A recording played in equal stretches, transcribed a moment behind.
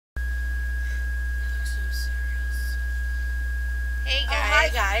Hey guys. Hi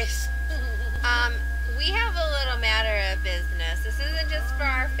guys. We have a little matter of business. This isn't just for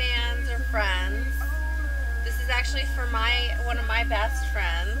our fans or friends. This is actually for one of my best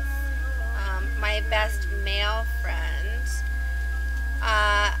friends, my best male friend.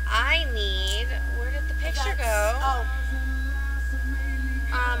 I need. Where did the picture go? Oh,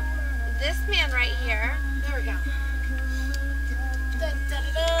 This man right here. there we go.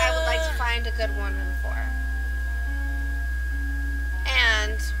 I would like to find a good woman for.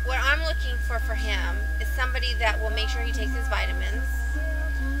 And what I'm looking for him is somebody that will make sure he takes his vitamins,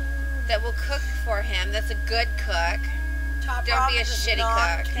 that will cook for him, that's a good cook. Top Don't be a ramen does shitty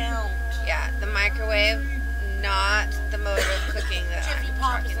not cook. Count. Yeah, the microwave, not the mode of cooking that Jiffy I'm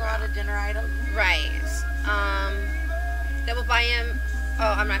Pop talking is not about. a dinner item. Right. That will buy him,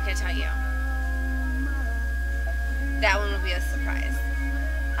 oh, I'm not going to tell you. That one will be a surprise.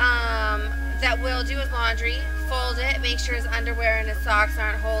 That will do his laundry, fold it, make sure his underwear and his socks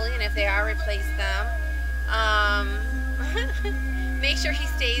aren't holy, and if they are, replace them. Make sure he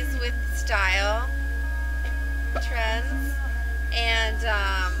stays with style, trends, and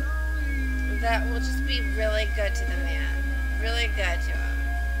that will just be really good to the man. Really good to him.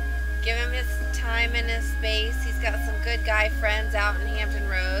 Give him his time and his space. He's got some good guy friends out in Hampton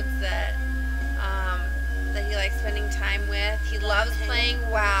Roads that he likes spending time with. He loves playing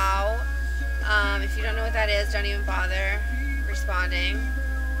WoW. If you don't know what that is, don't even bother responding.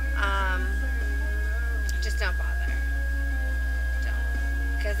 Just don't bother.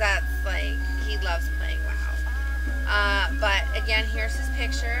 Don't. Because that's like, he loves playing WoW. But again, here's his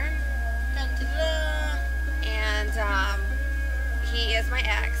picture. Dun, dun, dun. And he is my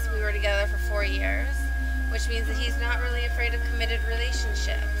ex. We were together for 4 years, which means that he's not really afraid of committed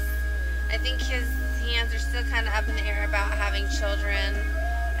relationships. I think his hands are still kind of up in the air about having children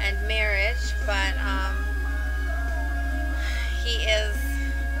and marriage, but he is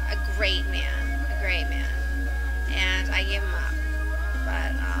a great man, and I gave him up.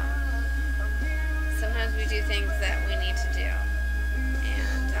 But sometimes we do things that we need to do,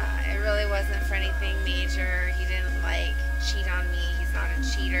 and it really wasn't for anything major. He didn't cheat on me. He's not a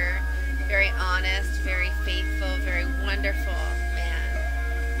cheater. Very honest, very faithful, very wonderful man.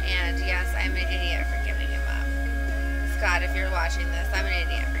 And yes, I'm an idiot for giving him up. Scott, if you're watching this, I'm an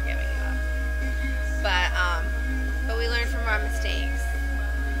idiot for giving him up. But we learned from our mistakes,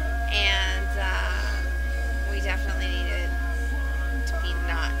 and we definitely needed to be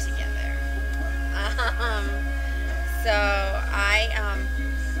not together. So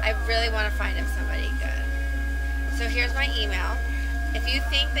I really want to find him somebody good. So here's my email. If you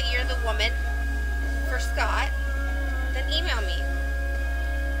think that you're the woman for Scott, then email me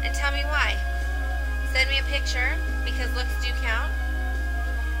and tell me why. Send me a picture, because looks do count.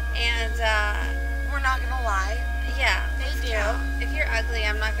 And We're not gonna lie. yeah, They looks do. count. If you're ugly,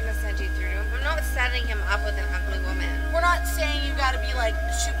 I'm not gonna send you through to him. I'm not setting him up with an ugly woman. We're not saying you gotta be like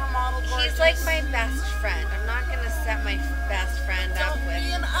supermodel gorgeous. He's like my best friend. I'm not gonna set my best friend up Don't with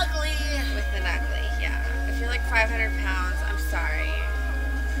be an ugly. an ugly. Yeah. If you're like 500 pounds, I'm sorry.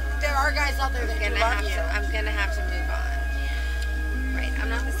 There are guys out there that do love you. I'm gonna have to move on. Right. I'm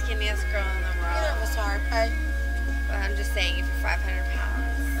not the skinniest girl in the Neither of world. us are, but But I'm just saying, if you're 500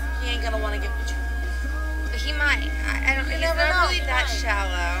 pounds, he ain't gonna want to get with you. he might. I don't. You He's never not know, really he that might.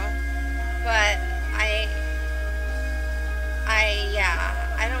 shallow. But I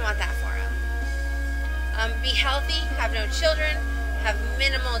don't want that for him. Be healthy. Have no children. Have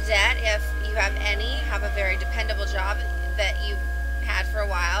minimal debt, if you have any. Have a very dependable job that you've had for a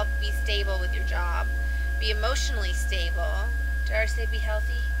while. Be stable with your job. Be emotionally stable. Did I already say be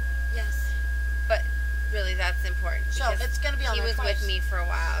healthy? Yes. But really, that's important. So because it's gonna be on he there was twice. with me for a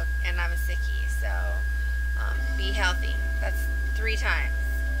while, and I'm a sickie. So be healthy. That's 3 times,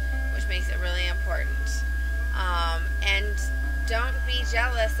 which makes it really important. And don't be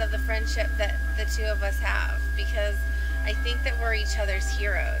jealous of the friendship that the two of us have, because I think that we're each other's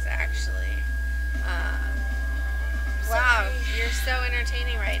heroes, actually. Wow, Sorry. you're so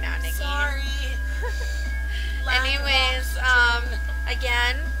entertaining right now, Nikki. Sorry. Lack of Anyways, oxygen.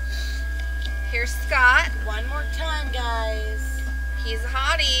 again, here's Scott. One more time, guys. He's a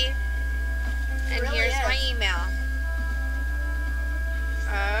hottie. And really here's my is. email.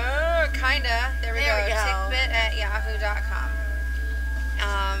 Oh, kinda. There we There go. we go. Tickbit@yahoo.com.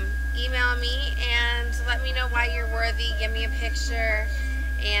 Email me and let me know why you're worthy. Give me a picture.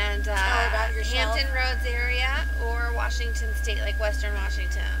 And about yourself. Hampton Roads area or Washington State, like Western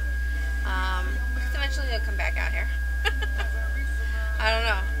Washington. Because eventually he'll come back out here. I don't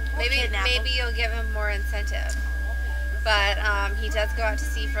know. We'll kidnap him. Maybe you'll give him more incentive. But he does go out to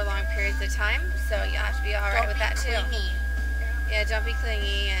sea for long periods of time, so you'll have to be all right with that too. Don't be clingy. Yeah, don't be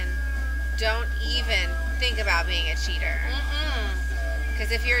clingy, and don't even think about being a cheater.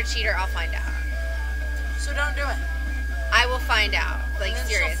 Because if you're a cheater, I'll find out. So don't do it. I will find out. Like, And then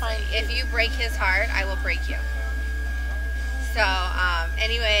she'll seriously. find you. If you break his heart, I will break you. So,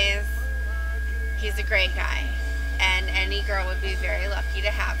 anyways, he's a great guy. And any girl would be very lucky to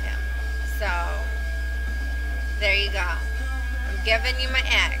have him. So, there you go. I'm giving you my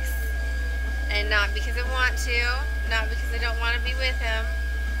ex. And not because I want to, not because I don't want to be with him.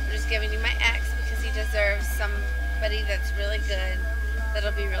 I'm just giving you my ex because he deserves somebody that's really good,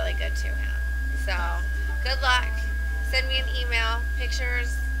 that'll be really good to him. So, good luck. Send me an email,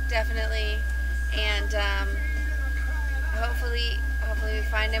 pictures, definitely. And hopefully we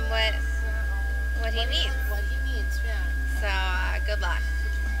find him what he needs. What he needs, yeah. So, good luck.